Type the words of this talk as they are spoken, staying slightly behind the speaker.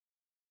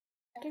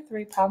Chapter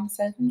 3, problem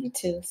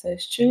 72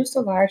 says choose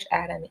the large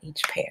atom in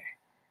each pair.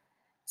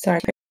 So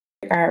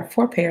our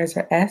four pairs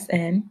are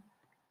Sn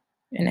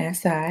and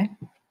Si,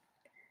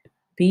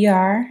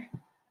 Br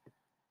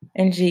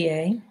and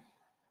Ga,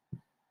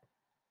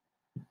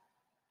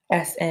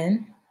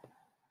 Sn.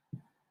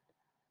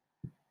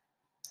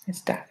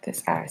 Let's dot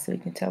this I so we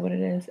can tell what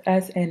it is.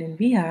 Sn and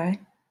Vi,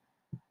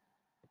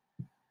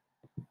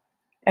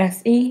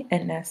 Se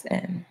and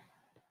Sn.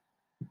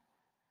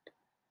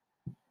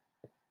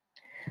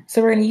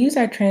 So we're going to use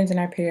our trends in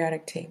our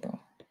periodic table.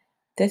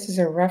 This is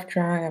a rough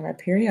drawing of our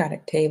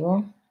periodic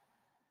table,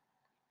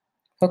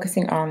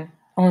 focusing only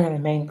on the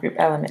main group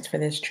elements for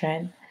this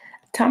trend.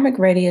 Atomic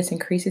radius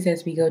increases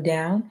as we go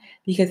down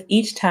because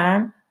each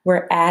time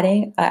we're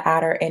adding an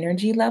outer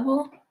energy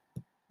level,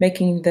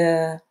 making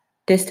the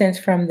distance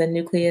from the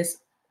nucleus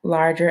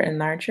larger and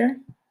larger.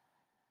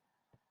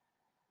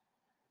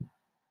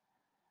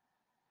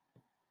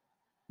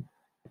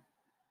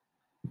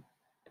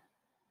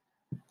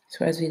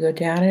 So as we go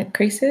down, it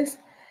increases.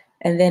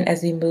 And then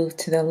as we move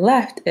to the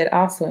left, it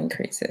also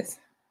increases.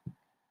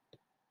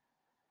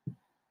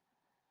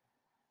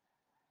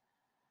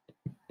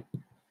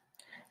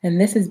 And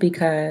this is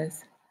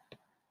because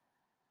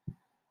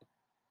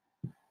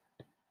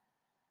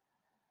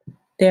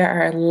there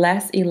are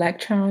less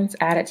electrons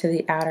added to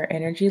the outer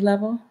energy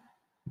level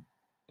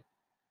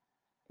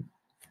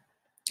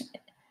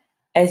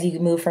as you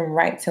move from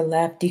right to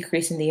left,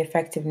 decreasing the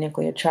effective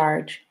nuclear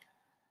charge.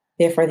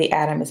 Therefore, the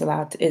atom is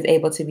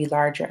able to be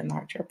larger and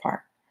larger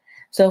apart.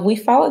 So if we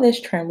follow this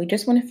trend, we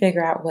just want to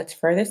figure out what's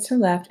furthest to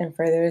left and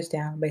furthest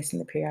down based on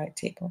the periodic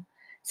table.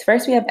 So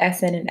first we have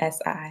Sn and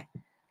Si.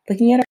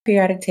 Looking at our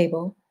periodic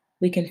table,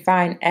 we can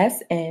find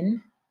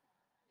Sn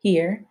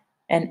here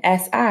and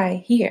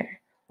Si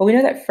here. But we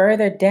know that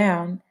further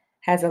down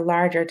has a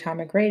larger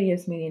atomic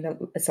radius, meaning that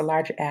it's a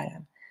larger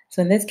atom.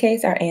 So in this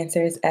case, our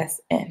answer is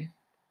Sn.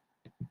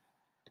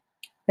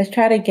 Let's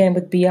try it again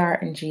with Br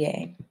and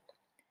Ga.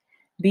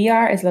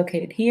 Br is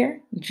located here,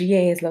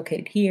 Ga is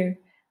located here.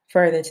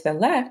 Further to the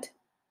left,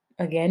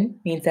 again,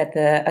 means that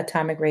the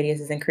atomic radius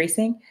is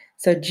increasing.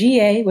 So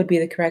Ga would be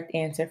the correct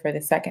answer for the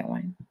second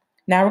one.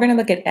 Now we're going to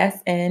look at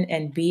Sn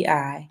and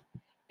Bi.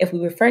 If we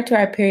refer to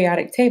our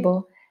periodic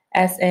table,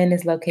 Sn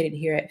is located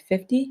here at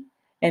 50,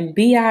 and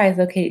Bi is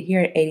located here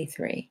at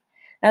 83.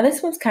 Now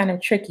this one's kind of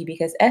tricky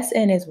because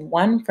Sn is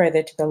one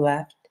further to the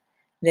left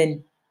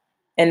than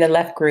in the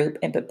left group,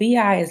 but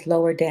Bi is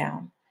lower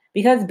down.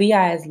 Because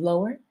Bi is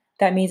lower,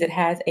 that means it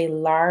has a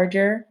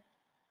larger,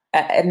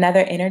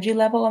 another energy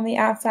level on the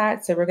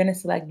outside. So we're going to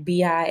select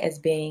Bi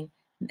as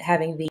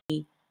having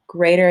the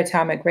greater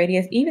atomic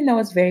radius, even though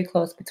it's very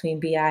close between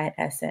Bi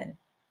and Sn.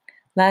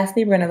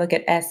 Lastly, we're going to look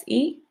at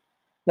Se,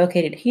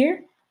 located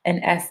here,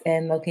 and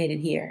Sn located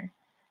here.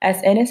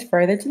 Sn is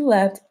further to the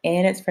left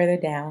and it's further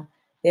down.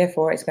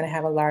 Therefore, it's going to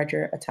have a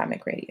larger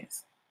atomic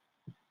radius.